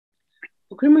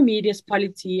For Creamer Media's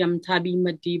Polity, I'm Tabi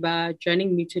Madiba.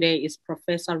 Joining me today is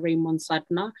Professor Raymond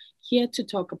Suttner, here to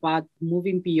talk about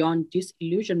moving beyond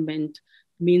disillusionment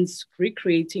means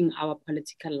recreating our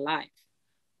political life.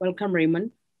 Welcome,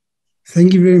 Raymond.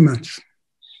 Thank you very much.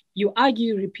 You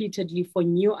argue repeatedly for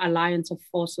new alliance of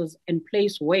forces and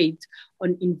place weight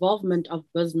on involvement of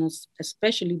business,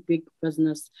 especially big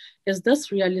business. Is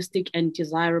this realistic and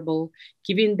desirable,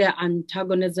 given the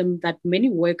antagonism that many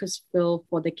workers feel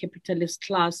for the capitalist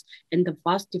class and the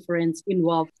vast difference in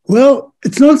wealth? Well,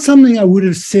 it's not something I would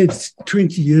have said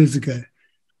 20 years ago,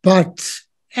 but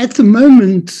at the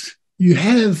moment, you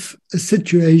have a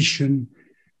situation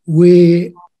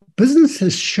where business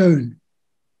has shown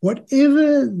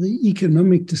whatever the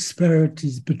economic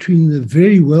disparities between the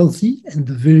very wealthy and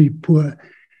the very poor,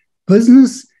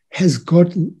 business has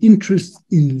got an interest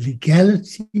in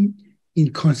legality,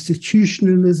 in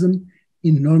constitutionalism,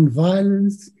 in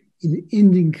nonviolence, in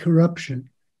ending corruption.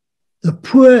 The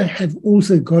poor have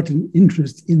also got an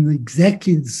interest in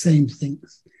exactly the same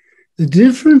things. The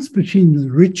difference between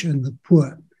the rich and the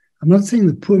poor, I'm not saying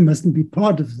the poor mustn't be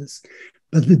part of this,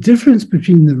 but the difference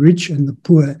between the rich and the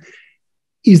poor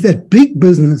is that big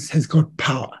business has got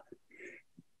power.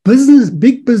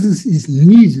 Big business is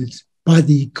needed by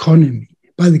the economy,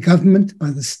 by the government,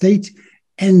 by the state,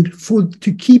 and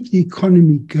to keep the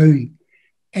economy going.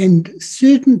 And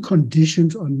certain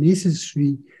conditions are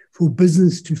necessary for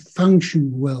business to function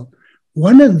well.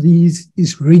 One of these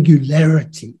is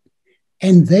regularity.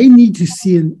 And they need to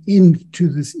see an end to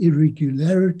this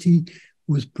irregularity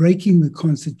with breaking the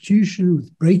constitution,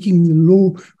 with breaking the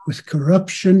law, with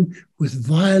corruption, with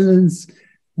violence,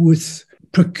 with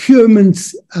procurement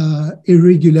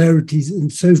irregularities,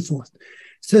 and so forth.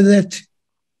 So that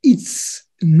it's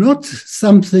not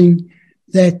something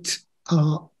that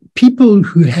people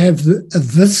who have a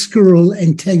visceral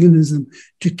antagonism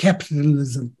to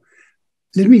capitalism.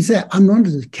 Let me say, I'm not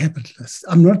a capitalist.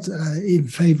 I'm not in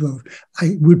favor of,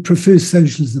 I would prefer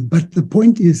socialism. But the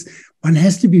point is, one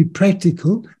has to be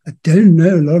practical. I don't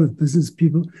know a lot of business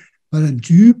people, but I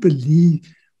do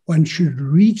believe one should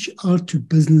reach out to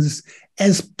business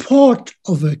as part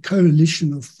of a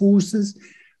coalition of forces,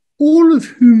 all of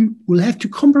whom will have to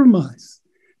compromise.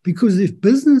 Because if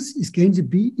business is going to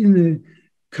be in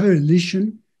a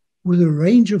coalition with a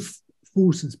range of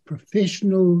forces,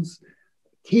 professionals,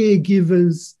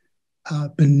 caregivers,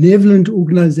 benevolent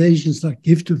organizations like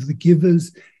Gift of the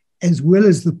Givers, as well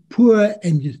as the poor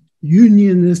and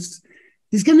unionists,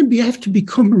 there's going to have to be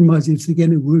compromise if they're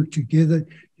going to work together.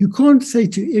 You can't say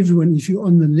to everyone, if you're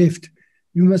on the left,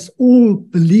 you must all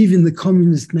believe in the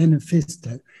Communist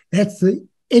Manifesto. That's the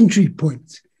entry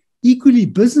point. Equally,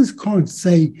 business can't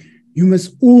say you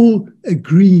must all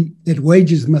agree that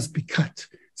wages must be cut.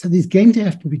 So there's going to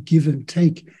have to be give and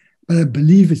take, but I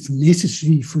believe it's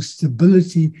necessary for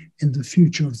stability and the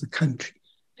future of the country.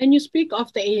 And you speak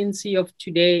of the ANC of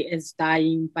today as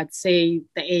dying, but say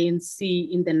the ANC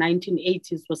in the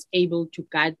 1980s was able to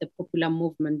guide the popular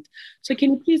movement. So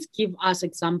can you please give us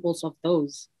examples of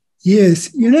those? Yes,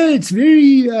 it's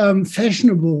very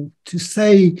fashionable to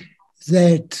say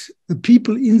that the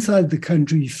people inside the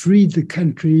country freed the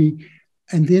country,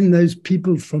 and then those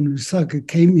people from Lusaka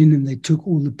came in and they took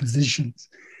all the positions.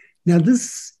 Now,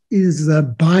 this is a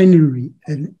binary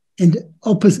and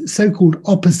opposite, so-called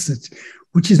opposite,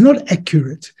 which is not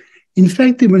accurate. In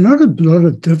fact, there were not a lot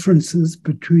of differences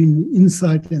between the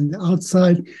inside and the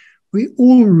outside. We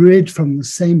all read from the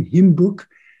same hymn book.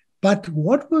 But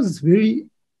what was very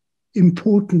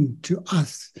important to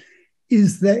us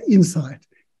is the insight,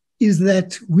 is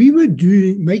that we were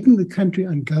making the country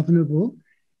ungovernable,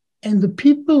 and the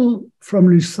people from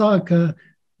Lusaka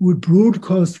would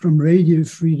broadcast from Radio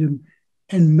Freedom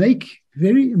and make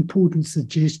very important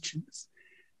suggestions.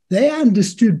 They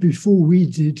understood before we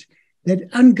did that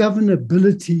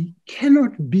ungovernability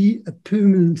cannot be a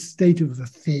permanent state of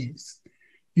affairs.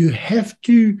 You have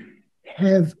to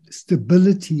have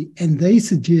stability, and they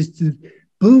suggested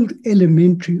build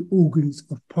elementary organs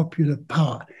of popular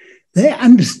power. They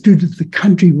understood that the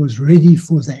country was ready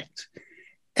for that.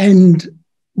 And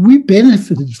we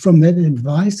benefited from that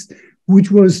advice,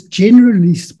 which was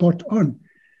generally spot on.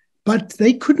 But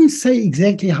they couldn't say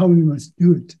exactly how we must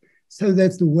do it. So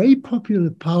that the way popular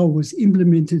power was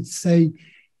implemented, say,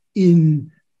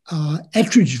 in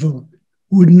Attridgeville,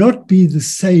 would not be the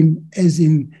same as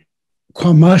in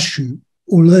KwaMashu,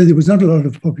 although there was not a lot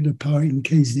of popular power in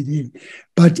KZN.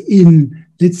 But in,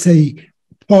 let's say,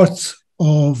 parts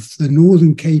of the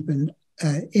Northern Cape and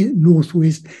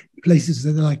Northwest, places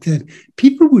that are like that,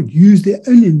 people would use their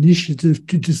own initiative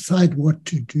to decide what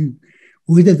to do,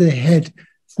 whether they had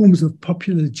forms of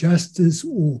popular justice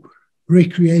or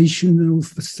recreational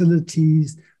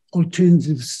facilities,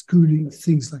 alternative schooling,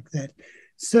 things like that.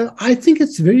 So I think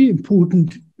it's very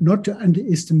important not to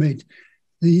underestimate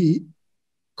the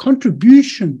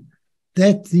contribution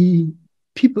that the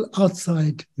people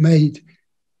outside made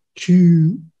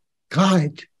to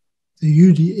guide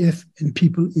the UDF and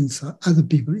people inside, other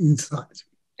people inside.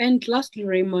 And lastly,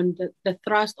 Raymond, the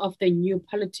thrust of the new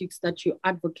politics that you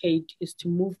advocate is to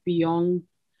move beyond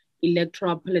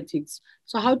electoral politics.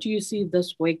 So how do you see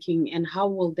this working, and how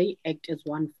will they act as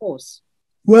one force?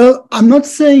 Well, I'm not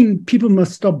saying people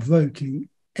must stop voting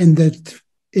and that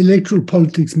electoral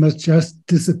politics must just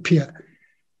disappear.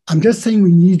 I'm just saying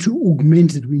we need to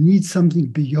augment it. We need something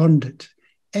beyond it.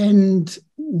 And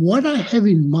what I have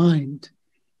in mind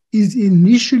is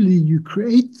initially you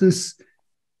create this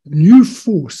new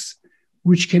force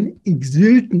which can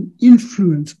exert an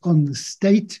influence on the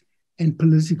state and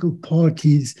political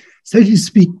parties, so to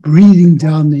speak, breathing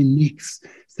down their necks,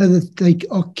 so that they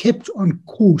are kept on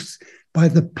course by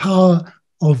the power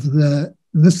of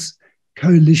this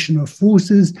coalition of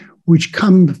forces, which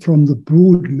come from the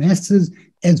broad masses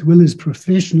as well as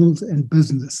professionals and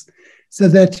business, so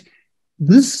that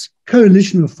this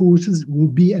coalition of forces will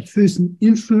be at first an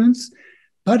influence,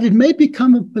 but it may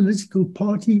become a political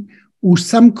party or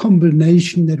some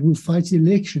combination that will fight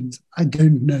elections. I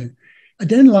don't know. I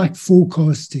don't like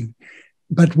forecasting,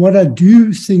 but what I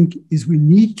do think is we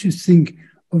need to think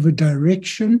of a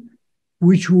direction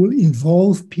which will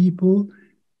involve people.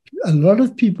 A lot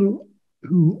of people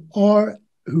who were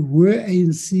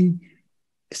ANC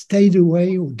stayed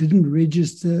away or didn't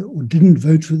register or didn't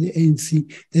vote for the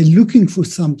ANC. They're looking for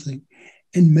something,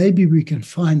 and maybe we can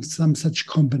find some such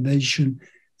combination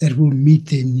that will meet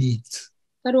their needs.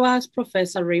 That was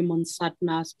Professor Raymond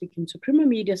Suttner speaking to Prima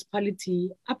Media's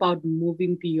Polity about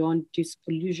moving beyond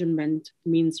disillusionment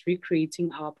means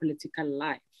recreating our political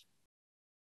life.